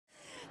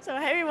So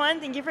hi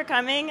everyone, thank you for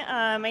coming.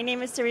 My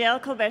name is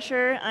Cyrielle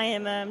Kolbecher. I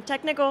am a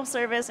technical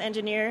service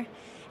engineer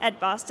at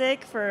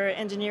Bostik for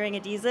engineering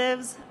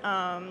adhesives.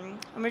 I'm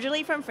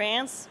originally from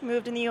France,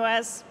 moved in the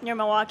US near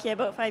Milwaukee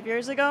about 5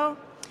 years ago.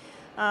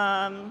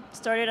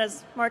 Started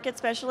as market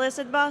specialist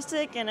at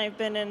Bostik, and I've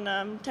been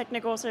in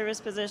technical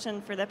service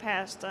position for the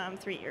past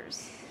 3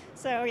 years.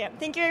 So yeah,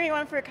 thank you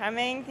everyone for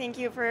coming. Thank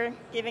you for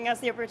giving us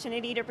the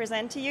opportunity to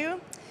present to you.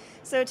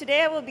 So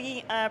today I will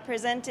be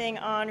presenting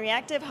on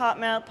reactive hot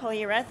melt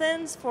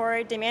polyurethanes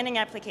for demanding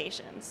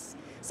applications.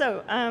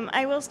 So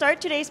I will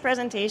start today's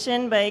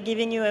presentation by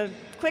giving you a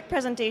quick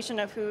presentation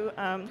of who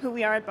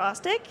we are at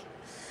Bostik.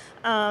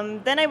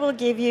 Then I will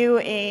give you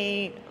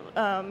a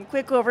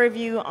quick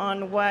overview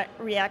on what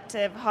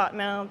reactive hot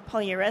melt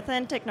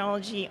polyurethane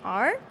technology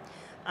are.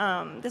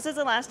 This is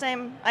the last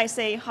time I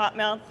say hot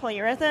melt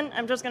polyurethane.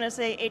 I'm just going to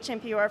say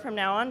HMPUR from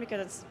now on because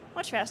it's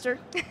much faster.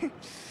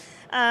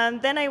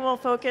 Then I will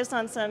focus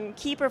on some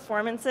key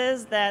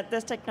performances that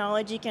this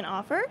technology can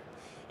offer.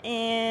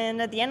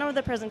 And at the end of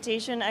the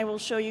presentation, I will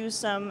show you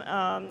some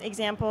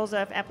examples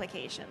of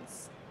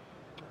applications.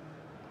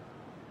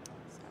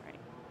 Sorry.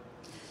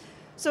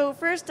 So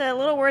first, a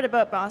little word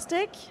about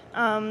Bostik.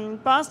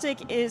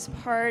 Bostik is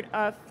part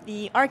of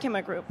the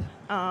Arkema group.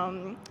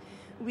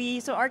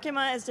 So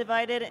Arkema is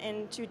divided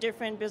into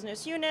different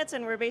business units,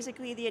 and we're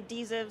basically the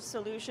adhesive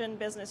solution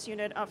business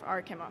unit of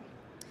Arkema.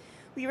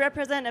 We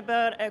represent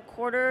about a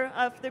quarter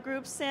of the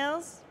group's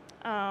sales.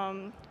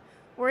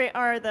 We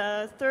are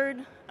the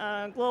third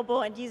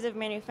global adhesive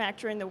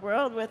manufacturer in the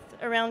world with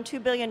around 2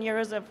 billion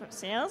euros of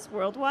sales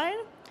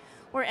worldwide.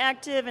 We're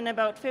active in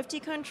about 50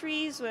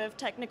 countries with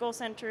technical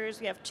centers.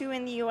 We have 2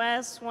 in the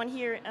US, 1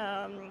 here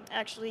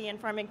actually in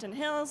Farmington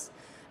Hills,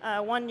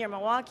 1 near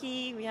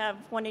Milwaukee. We have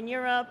 1 in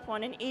Europe,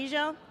 1 in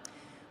Asia.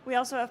 We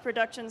also have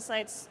production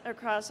sites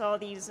across all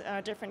these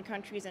different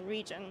countries and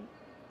regions.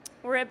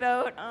 We're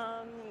about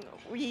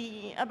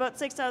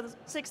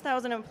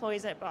 6,000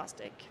 employees at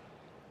Bostik.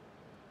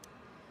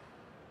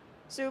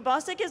 So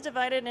Bostik is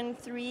divided in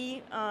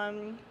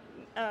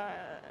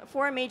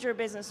 4 major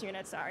business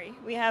units. Sorry,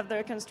 we have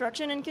the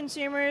construction and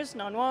consumers,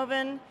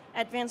 nonwoven,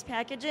 advanced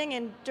packaging,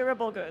 and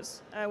durable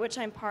goods, which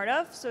I'm part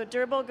of. So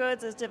durable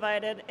goods is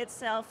divided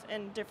itself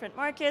in different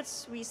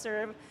markets. We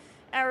serve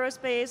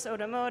aerospace,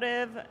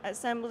 automotive,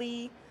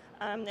 assembly,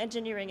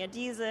 engineering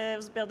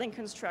adhesives, building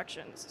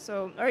constructions.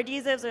 So our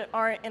adhesives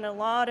are in a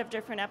lot of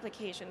different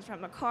applications,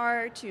 from a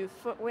car to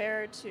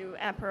footwear to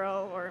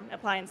apparel or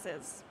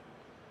appliances.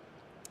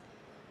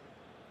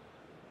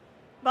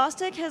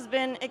 Bostik has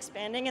been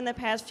expanding in the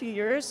past few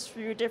years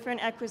through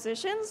different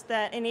acquisitions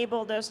that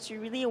enabled us to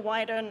really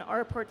widen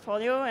our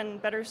portfolio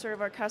and better serve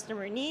our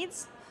customer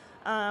needs.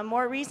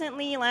 More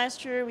recently,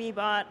 last year, we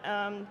bought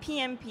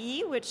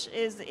PMP, which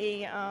is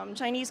a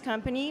Chinese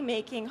company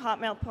making hot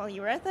melt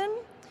polyurethane.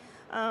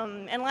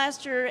 And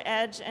last year,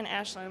 Edge and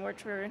Ashland,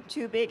 which were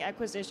 2 big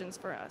acquisitions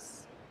for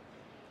us.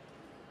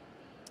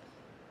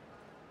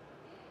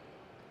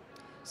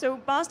 So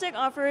Bostik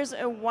offers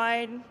a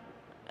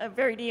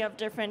variety of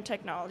different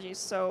technologies.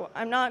 So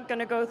I'm not going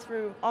to go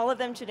through all of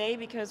them today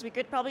because we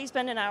could probably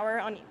spend an hour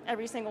on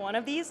every single one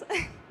of these.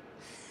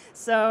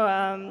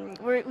 So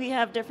we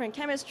have different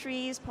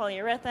chemistries: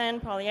 polyurethane,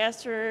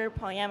 polyester,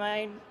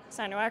 polyamide,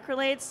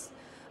 cyanoacrylates.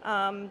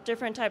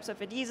 Different types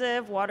of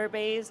adhesive,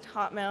 water-based,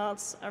 hot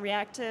melts,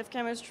 reactive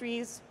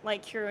chemistries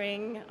like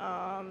curing,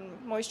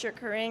 moisture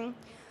curing.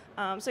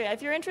 So yeah,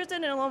 if you're interested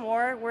in a little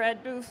more, we're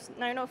at booth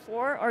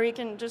 904, or you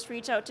can just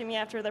reach out to me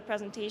after the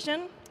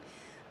presentation.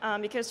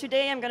 Because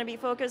today I'm going to be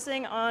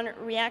focusing on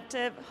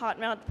reactive hot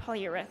melt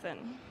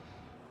polyurethane.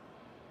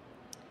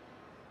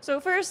 So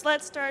first,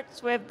 let's start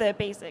with the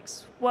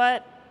basics.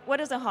 What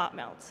is a hot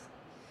melt?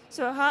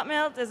 So a hot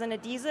melt is an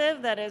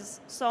adhesive that is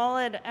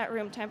solid at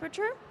room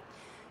temperature.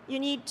 You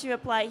need to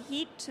apply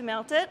heat to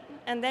melt it,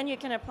 and then you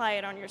can apply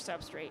it on your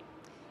substrate.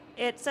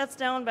 It sets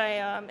down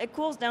it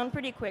cools down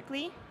pretty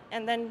quickly,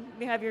 and then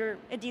you have your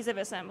adhesive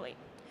assembly.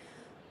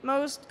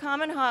 Most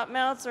common hot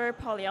melts are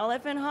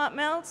polyolefin hot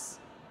melts.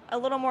 A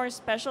little more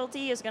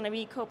specialty is going to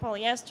be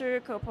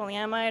copolyester,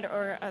 copolyamide,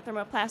 or a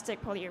thermoplastic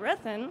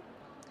polyurethane.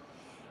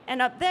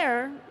 And up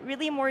there,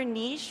 really more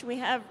niche, we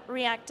have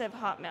reactive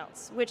hot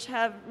melts, which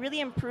have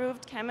really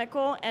improved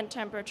chemical and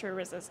temperature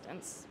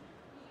resistance.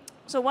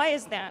 So why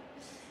is that?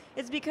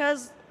 It's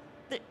because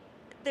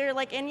they're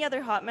like any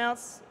other hot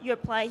melts. You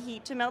apply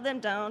heat to melt them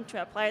down,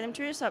 to apply them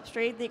to your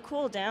substrate. They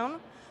cool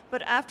down,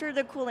 but after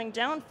the cooling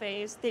down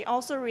phase, they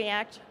also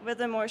react with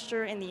the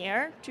moisture in the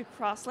air to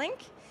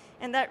cross-link,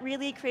 and that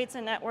really creates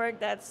a network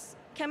that's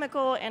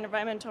chemical and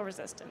environmental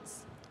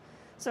resistance.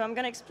 So I'm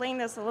going to explain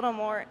this a little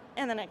more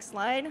in the next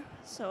slide.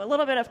 So a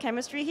little bit of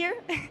chemistry here.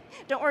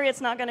 Don't worry,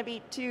 it's not going to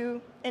be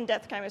too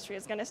in-depth chemistry.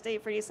 It's going to stay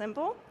pretty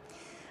simple.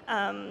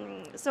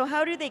 So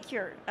how do they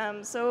cure?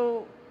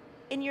 So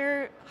in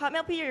your hot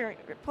melt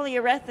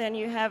polyurethane,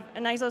 you have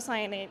an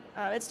isocyanate.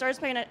 It starts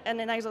by an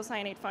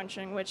isocyanate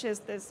function, which is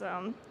this.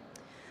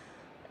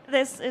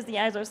 This is the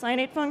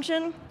isocyanate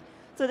function.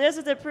 So this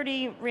is a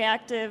pretty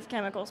reactive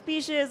chemical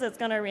species. It's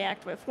going to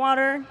react with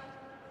water.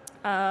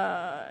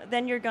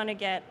 then you're going to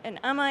get an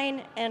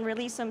amine and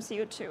release some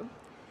CO2.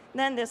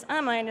 Then this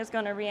amine is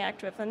going to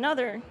react with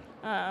another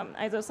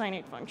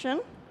isocyanate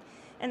function,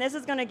 and this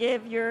is going to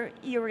give your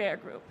urea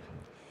group.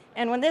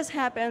 And when this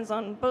happens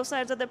on both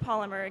sides of the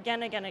polymer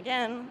again,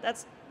 again,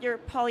 that's your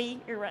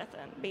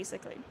polyurethane,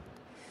 basically.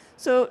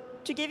 So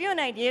to give you an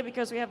idea,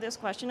 because we have this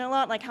question a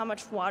lot, like how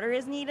much water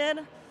is needed,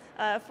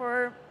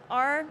 for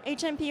our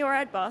HMPUR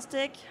at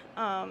Bostik,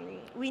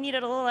 we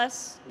needed a little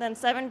less than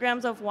 7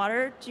 grams of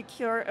water to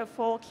cure a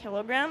full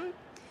kilogram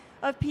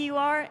of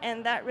PUR,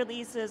 and that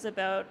releases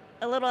about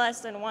a little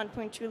less than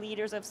 1.2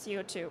 liters of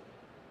CO2.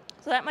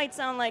 So that might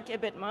sound like a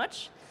bit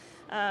much,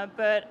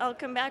 but I'll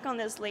come back on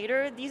this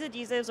later. These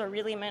adhesives are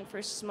really meant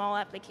for small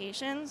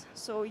applications,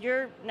 so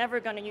you're never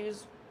going to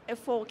use a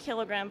full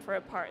kilogram for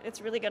a part.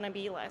 It's really going to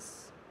be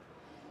less.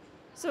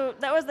 So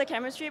that was the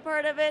chemistry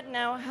part of it.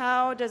 Now,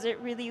 how does it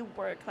really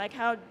work? Like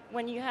how,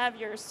 when you have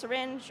your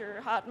syringe,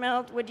 your hot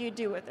melt, what do you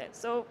do with it?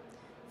 So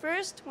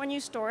first, when you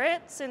store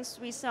it, since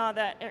we saw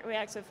that it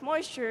reacts with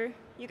moisture,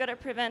 you got to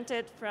prevent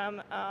it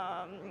from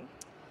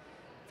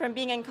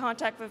being in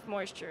contact with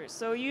moisture.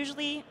 So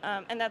usually,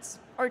 and that's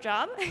our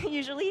job,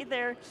 usually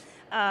they're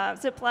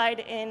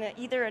supplied in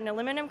either an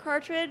aluminum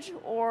cartridge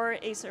or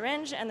a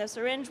syringe, and the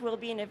syringe will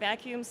be in a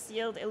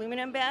vacuum-sealed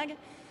aluminum bag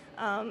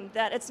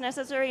that it's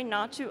necessary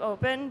not to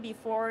open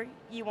before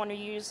you want to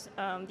use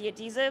the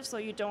adhesive so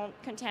you don't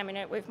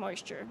contaminate with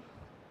moisture.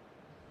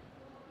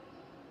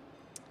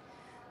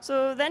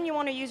 So then you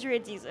want to use your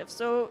adhesive.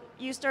 So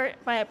you start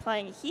by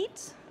applying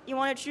heat. You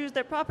want to choose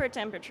the proper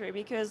temperature,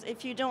 because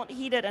if you don't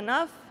heat it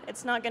enough,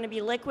 it's not going to be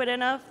liquid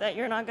enough that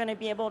you're not going to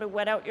be able to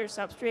wet out your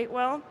substrate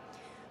well,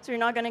 so you're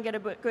not going to get a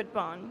good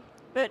bond.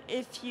 But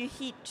if you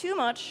heat too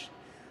much,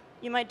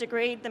 you might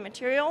degrade the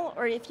material,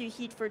 or if you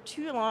heat for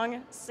too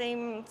long,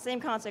 same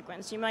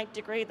consequence. You might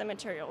degrade the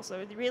material.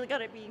 So you really got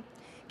to be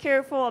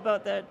careful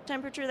about the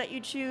temperature that you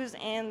choose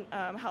and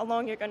how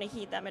long you're going to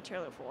heat that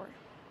material for.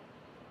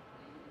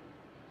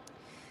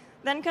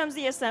 Then comes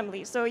the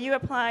assembly. So you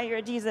apply your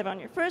adhesive on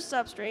your first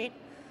substrate,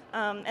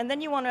 and then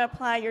you want to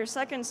apply your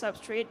second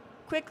substrate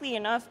quickly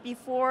enough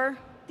before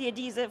the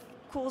adhesive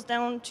cools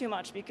down too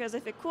much, because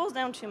if it cools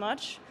down too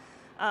much,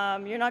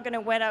 you're not going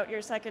to wet out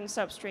your second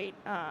substrate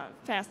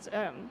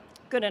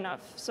good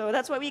enough. So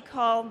that's what we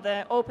call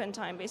the open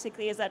time,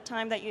 basically, is that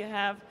time that you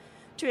have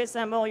to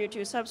assemble your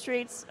two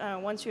substrates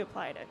once you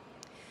applied it.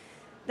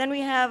 Then we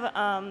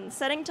have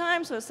setting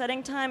time. So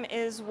setting time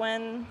is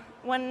when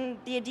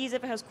the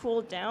adhesive has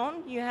cooled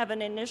down, you have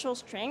an initial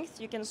strength.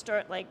 You can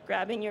start like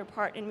grabbing your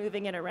part and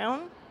moving it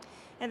around.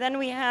 And then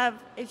we have,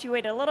 if you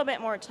wait a little bit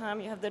more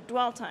time, you have the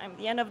dwell time.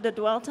 The end of the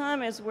dwell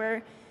time is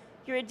where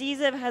your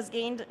adhesive has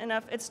gained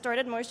enough, it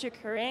started moisture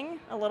curing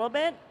a little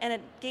bit, and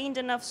it gained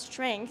enough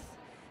strength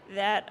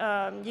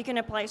that you can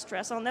apply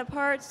stress on the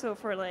part. So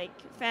for like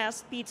fast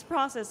speeds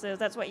processes,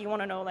 that's what you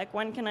want to know, like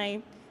when can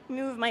I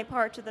move my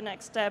part to the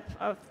next step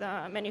of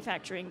the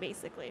manufacturing,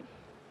 basically.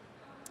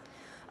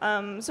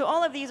 So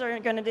all of these are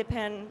going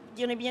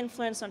to be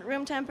influenced on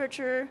room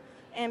temperature,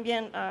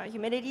 ambient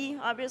humidity,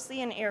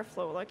 obviously, and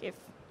airflow. Like if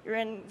you're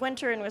in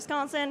winter in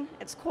Wisconsin,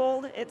 it's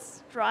cold,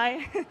 it's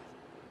dry.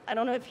 I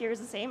don't know if here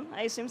is the same.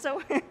 I assume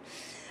so.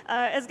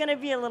 It's going to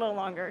be a little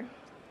longer.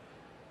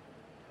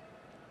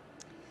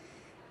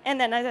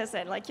 And then, as I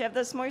said, like you have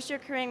this moisture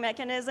curing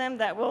mechanism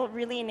that will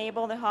really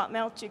enable the hot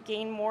melt to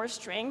gain more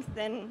strength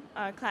than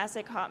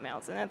classic hot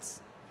melts. And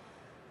that's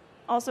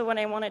also what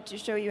I wanted to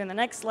show you in the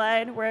next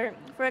slide, where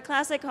for a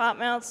classic hot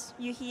melt,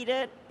 you heat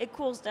it, it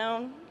cools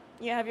down,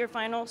 you have your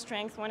final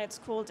strength when it's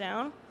cooled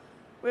down.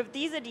 With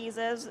these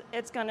adhesives,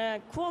 it's going to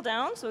cool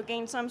down, so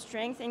gain some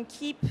strength, and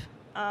keep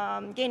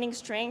gaining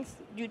strength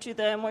due to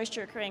the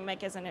moisture curing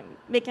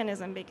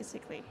mechanism,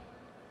 basically.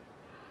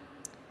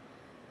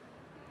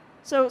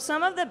 So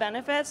some of the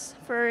benefits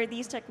for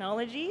these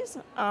technologies,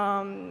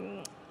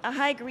 a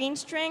high green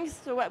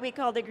strength. So what we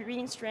call the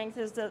green strength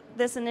is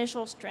this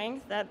initial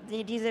strength that the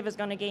adhesive is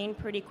going to gain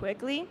pretty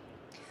quickly.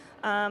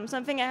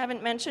 Something I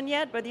haven't mentioned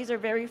yet, but these are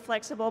very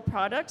flexible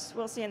products.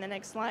 We'll see in the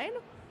next slide.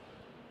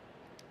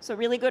 So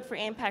really good for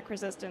impact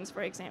resistance,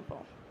 for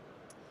example.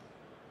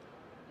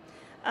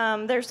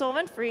 They're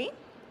solvent-free,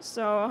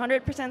 so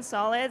 100%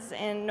 solids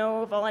and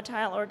no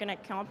volatile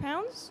organic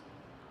compounds.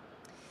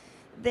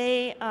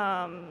 They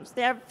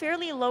have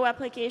fairly low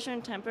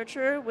application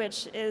temperature,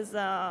 which is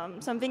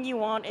something you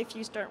want if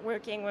you start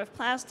working with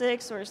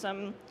plastics or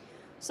some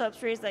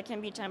substrates that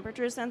can be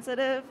temperature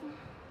sensitive.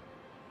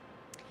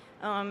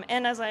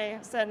 And as I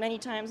said many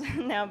times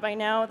by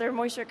now, they're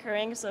moisture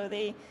curing, so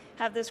they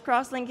have this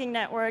cross-linking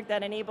network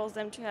that enables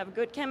them to have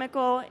good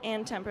chemical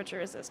and temperature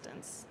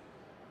resistance.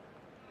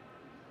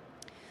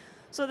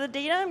 So the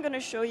data I'm going to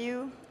show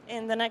you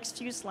in the next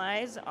few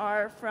slides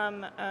are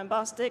from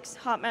Bostik's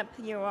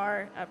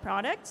HMPUR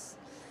products,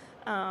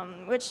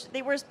 which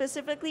they were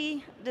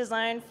specifically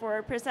designed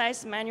for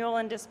precise manual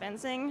and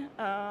dispensing,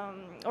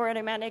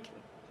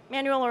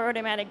 manual or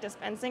automatic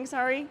dispensing,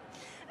 sorry.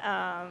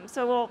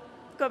 So we'll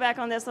go back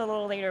on this a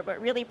little later, but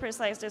really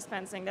precise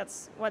dispensing,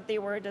 that's what they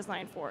were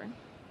designed for.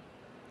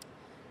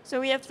 So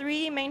we have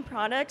 3 main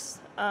products,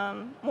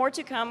 more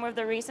to come with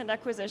the recent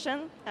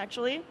acquisition,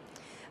 actually.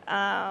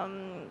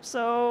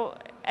 So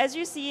as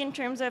you see in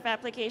terms of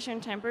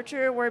application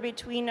temperature, we're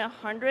between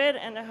 100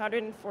 and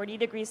 140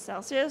 degrees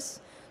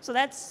Celsius. So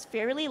that's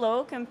fairly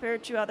low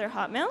compared to other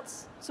hot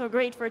melts, so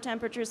great for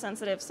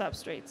temperature-sensitive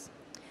substrates.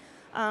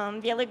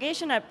 The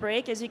elongation at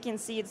break, as you can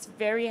see, it's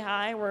very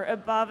high. We're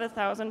above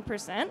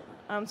 1,000%.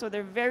 So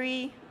they're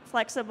very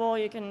flexible.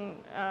 You can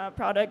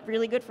product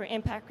really good for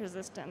impact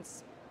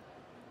resistance.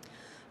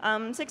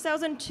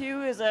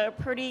 6002 is a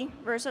pretty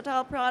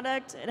versatile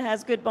product. It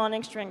has good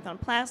bonding strength on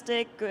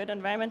plastic, good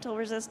environmental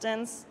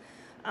resistance,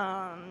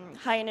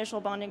 high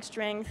initial bonding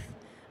strength.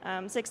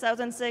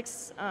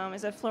 6006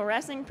 is a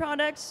fluorescing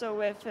product, so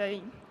with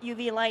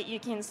UV light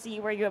you can see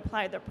where you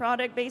apply the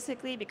product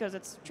basically because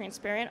it's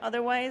transparent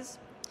otherwise.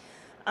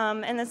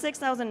 And the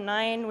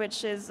 6009,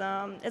 which is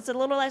it's a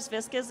little less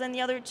viscous than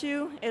the other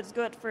 2. It's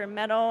good for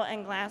metal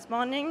and glass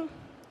bonding.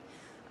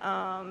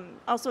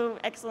 Also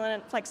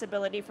excellent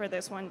flexibility for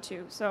this one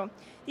too. So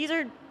these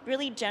are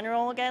really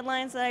general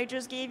guidelines that I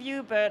just gave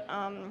you, but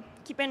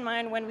keep in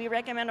mind when we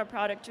recommend a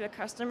product to a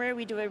customer,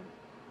 we do a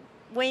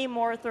way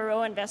more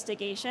thorough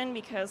investigation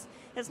because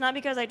it's not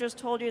because I just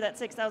told you that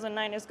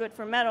 6009 is good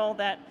for metal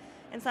that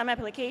in some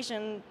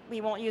application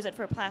we won't use it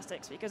for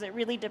plastics because it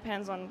really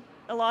depends on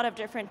a lot of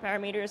different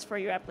parameters for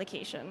your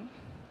application.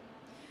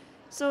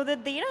 So the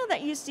data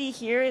that you see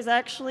here is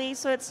actually,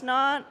 so it's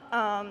not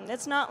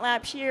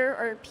lab shear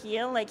or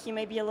peel like you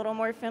may be a little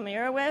more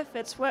familiar with.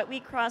 It's what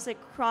we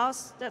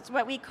that's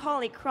what we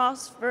call a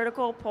cross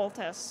vertical pull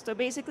test. So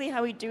basically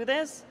how we do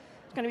this,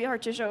 it's going to be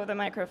hard to show with a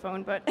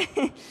microphone, but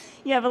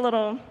you have a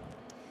little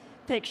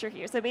picture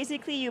here. So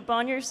basically you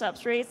bond your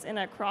substrates in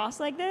a cross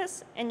like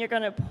this, and you're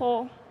going to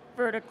pull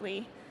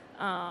vertically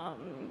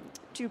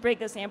to break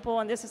the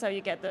sample, and this is how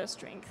you get the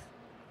strength.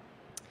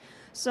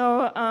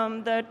 So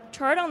the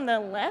chart on the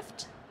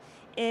left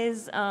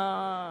is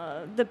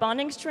the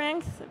bonding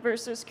strength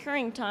versus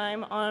curing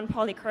time on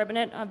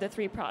polycarbonate of the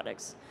 3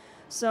 products.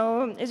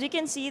 So as you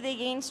can see, they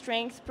gain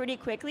strength pretty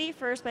quickly,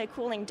 first by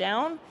cooling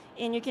down.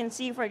 And you can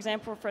see, for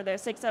example, for the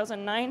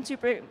 6009,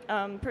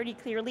 pretty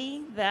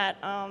clearly that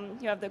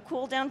you have the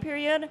cool down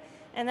period,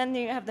 and then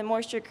you have the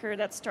moisture curve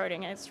that's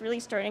starting, and it's really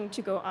starting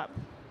to go up.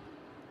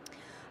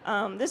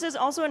 This is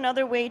also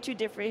another way to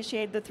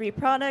differentiate the 3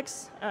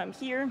 products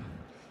here.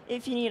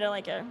 If you need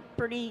a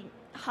pretty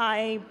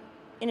high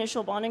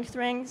initial bonding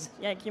strength,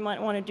 like you might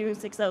want to do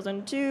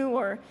 6002,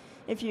 or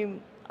if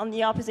you, on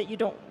the opposite, you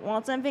don't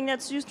want something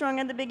that's too strong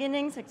at the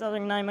beginning,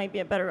 6009 might be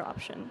a better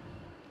option.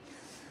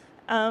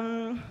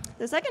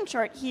 The second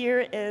chart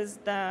here is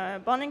the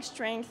bonding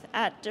strength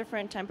at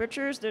different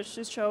temperatures. This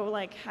just show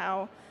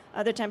how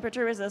the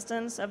temperature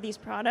resistance of these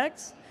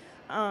products.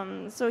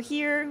 So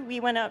here we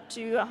went up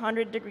to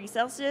 100 degrees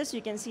Celsius.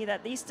 You can see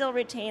that these still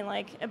retain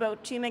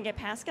about 2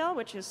 megapascal,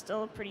 which is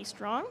still pretty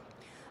strong.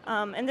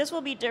 And this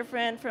will be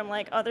different from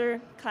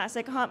other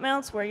classic hot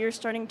melts where you're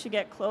starting to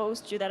get close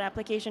to that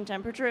application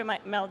temperature. It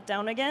might melt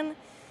down again.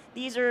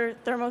 These are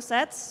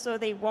thermosets, so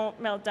they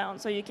won't melt down,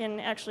 so you can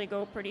actually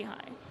go pretty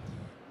high.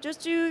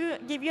 Just to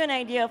give you an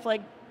idea of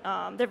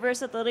the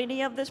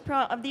versatility of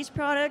these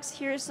products,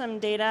 here's some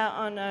data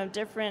on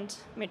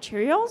different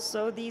materials.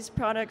 So these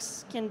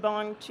products can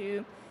bond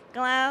to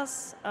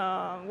glass,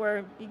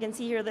 where you can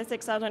see here the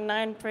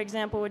 6009, for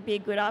example, would be a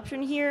good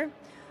option here.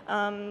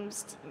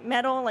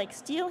 Metal like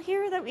steel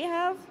here that we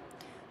have,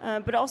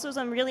 but also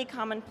some really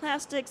common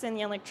plastics in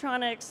the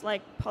electronics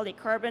like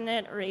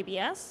polycarbonate or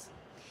ABS.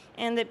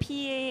 And the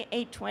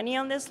PA820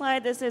 on this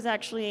slide, this is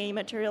actually a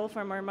material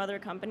from our mother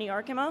company,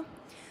 Arkema.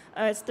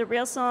 It's the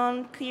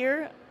Railson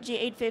Clear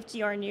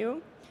G850R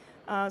New.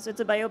 So it's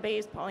a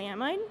bio-based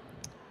polyamide.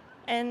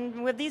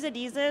 And with these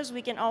adhesives,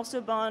 we can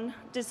also bond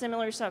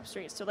dissimilar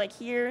substrates. So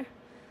here,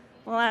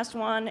 the last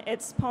one,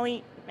 it's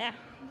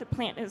the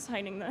plant is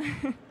hiding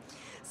the...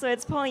 So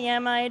it's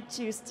polyamide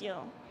to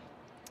steel.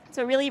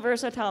 So really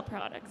versatile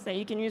products that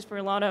you can use for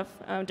a lot of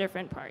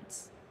different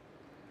parts.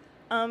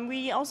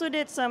 We also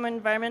did some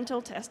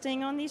environmental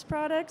testing on these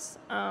products.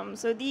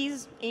 So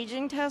these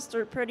aging tests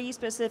are pretty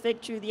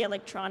specific to the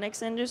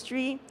electronics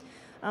industry.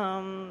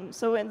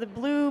 So in the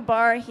blue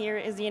bar here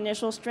is the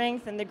initial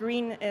strength, and the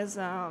green is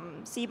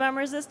sebum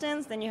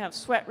resistance. Then you have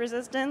sweat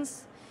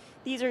resistance.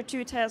 These are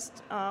 2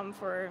 tests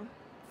for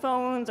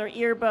phones or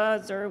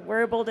earbuds or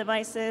wearable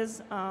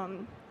devices.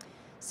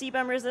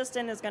 Sebum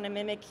resistant is going to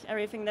mimic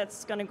everything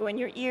that's going to go in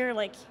your ear,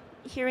 like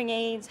hearing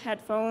aids,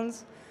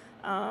 headphones.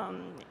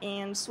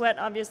 And sweat,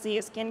 obviously,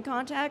 is skin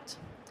contact.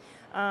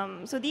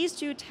 So these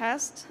 2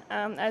 tests,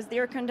 as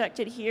they're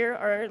conducted here,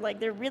 are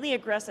they're really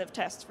aggressive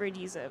tests for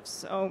adhesives.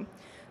 So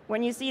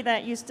when you see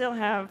that you still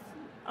have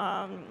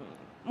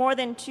more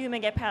than 2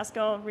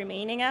 megapascal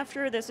remaining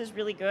after, this is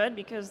really good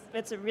because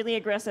it's a really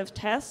aggressive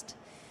test,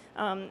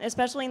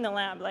 especially in the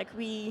lab.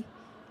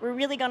 We're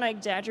really going to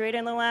exaggerate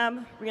in the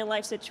lab,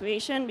 real-life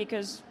situation,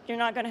 because you're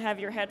not going to have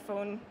your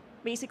headphone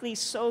basically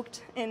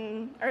soaked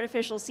in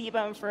artificial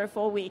sebum for a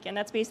full week, and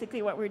that's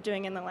basically what we're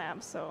doing in the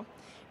lab. So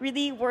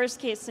really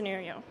worst-case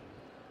scenario.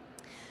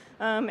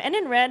 And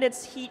in red,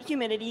 it's heat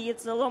humidity.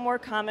 It's a little more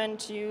common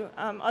to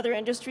other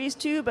industries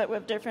too, but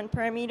with different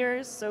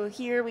parameters. So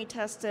here we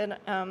tested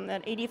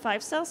at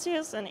 85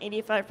 Celsius and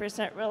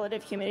 85%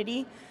 relative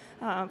humidity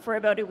for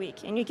about a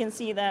week. And you can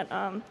see that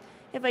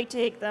if I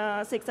take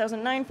the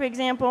 6009, for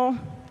example,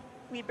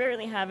 we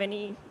barely have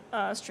any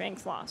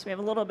strength loss. We have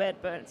a little bit,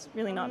 but it's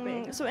really not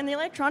big. So in the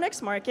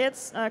electronics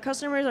markets,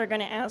 customers are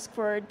going to ask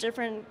for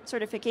different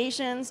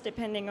certifications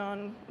depending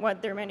on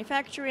what they're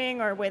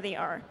manufacturing or where they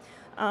are.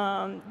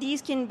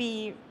 These can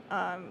be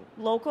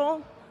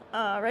local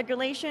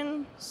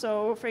regulation.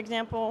 So for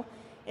example,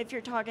 if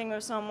you're talking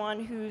with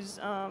someone who's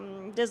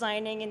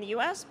designing in the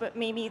US, but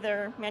maybe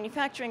their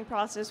manufacturing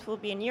process will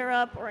be in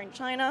Europe or in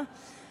China,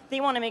 they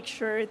want to make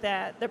sure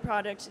that the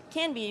product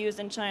can be used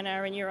in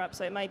China or in Europe.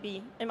 So it might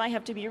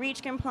have to be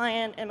REACH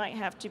compliant, it might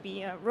have to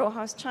be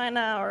RoHS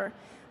China or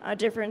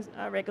different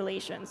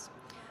regulations.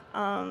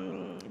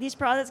 These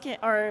products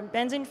are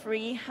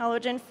benzene-free,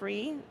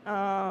 halogen-free.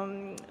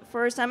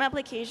 For some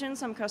applications,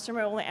 some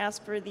customer will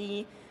ask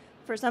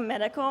for some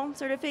medical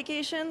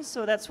certifications.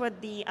 So that's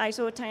what the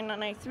ISO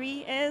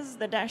 10993 is.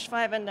 The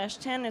 -5 and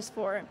 -10 is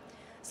for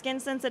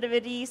skin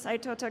sensitivity,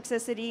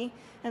 cytotoxicity.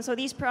 And so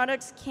these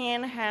products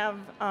can have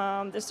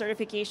the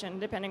certification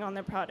depending on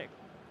the product.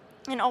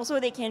 And also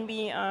they can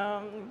be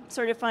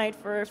certified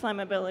for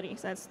flammability.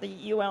 So that's the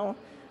UL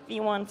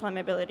V1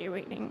 flammability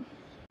rating.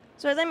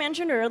 So as I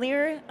mentioned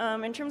earlier,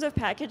 in terms of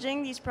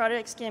packaging, these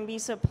products can be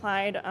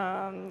supplied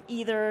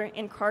either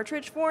in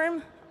cartridge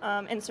form,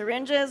 in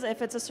syringes.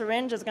 If it's a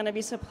syringe, it's going to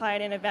be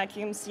supplied in a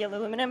vacuum sealed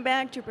aluminum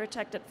bag to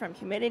protect it from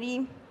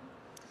humidity.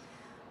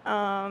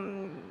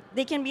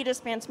 They can be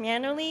dispensed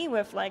manually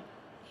with like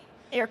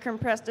air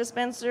compressed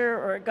dispenser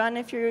or a gun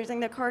if you're using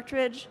the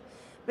cartridge.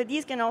 But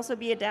these can also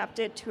be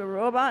adapted to a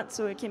robot,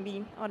 so it can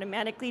be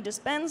automatically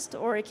dispensed,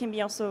 or it can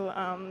be also,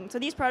 so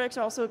these products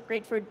are also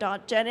great for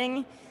dot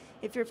jetting.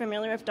 If you're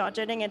familiar with dot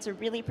jetting, it's a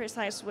really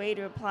precise way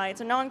to apply.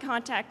 It's a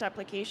non-contact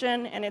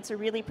application, and it's a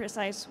really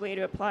precise way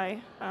to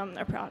apply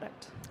a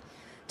product.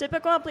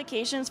 Typical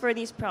applications for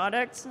these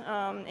products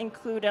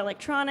include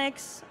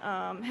electronics,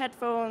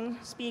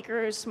 headphones,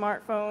 speakers,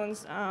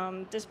 smartphones,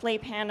 display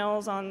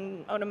panels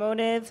on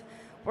automotive,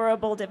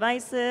 wearable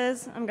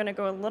devices. I'm going to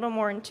go a little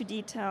more into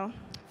detail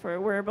for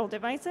wearable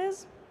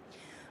devices.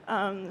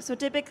 So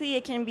typically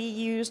it can be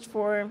used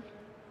for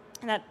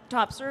that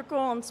top circle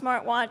on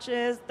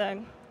smartwatches, the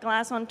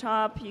glass on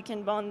top. You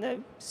can bond the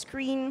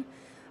screen,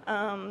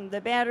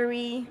 the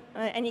battery,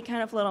 any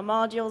kind of little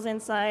modules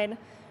inside.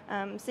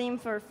 Same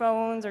for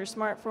phones or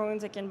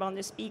smartphones. It can bond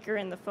the speaker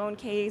and the phone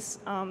case.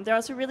 They're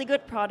also a really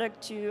good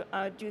product to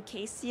do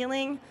case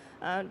sealing,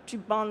 to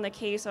bond the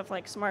case of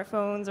like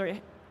smartphones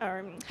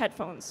or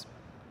headphones.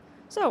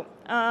 So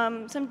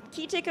some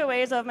key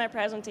takeaways of my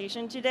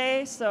presentation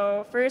today.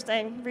 So first,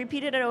 I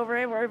repeated it over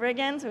and over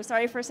again, so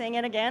sorry for saying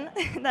it again.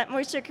 That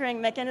moisture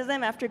carrying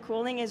mechanism after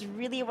cooling is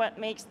really what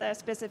makes the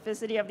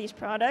specificity of these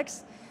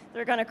products.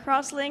 They're going to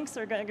cross-link,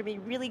 so they're going to be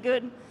really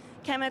good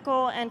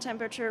chemical and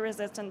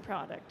temperature-resistant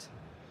product.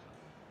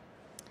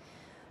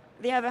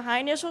 They have a high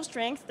initial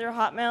strength. They're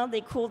hot melt.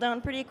 They cool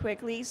down pretty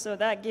quickly, so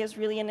that gives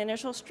really an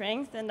initial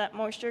strength, and that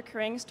moisture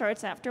carrying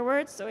starts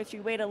afterwards. So if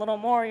you wait a little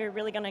more, you're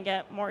really going to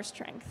get more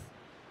strength.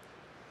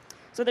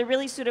 So they're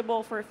really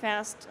suitable for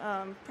fast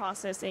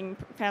processing,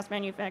 fast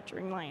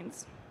manufacturing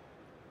lines.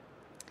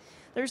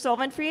 They're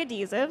solvent-free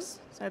adhesives.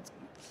 So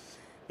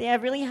they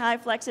have really high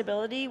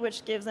flexibility,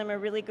 which gives them a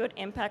really good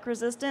impact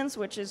resistance,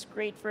 which is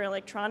great for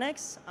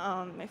electronics.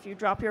 If you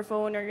drop your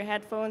phone or your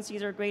headphones,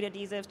 these are great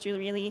adhesives to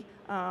really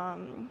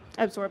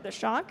absorb the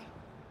shock.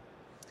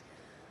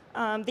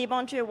 They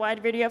bond to a wide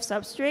variety of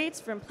substrates,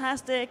 from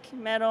plastic,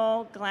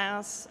 metal,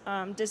 glass,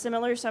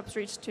 dissimilar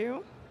substrates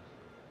too.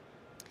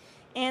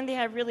 And they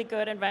have really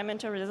good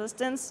environmental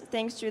resistance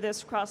thanks to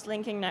this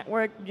cross-linking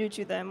network due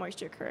to the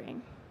moisture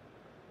carrying.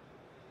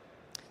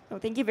 So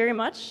thank you very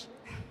much.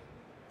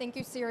 Thank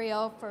you,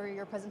 Cyrielle, for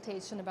your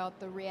presentation about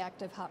the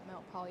reactive hot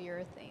melt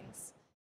polyurethanes.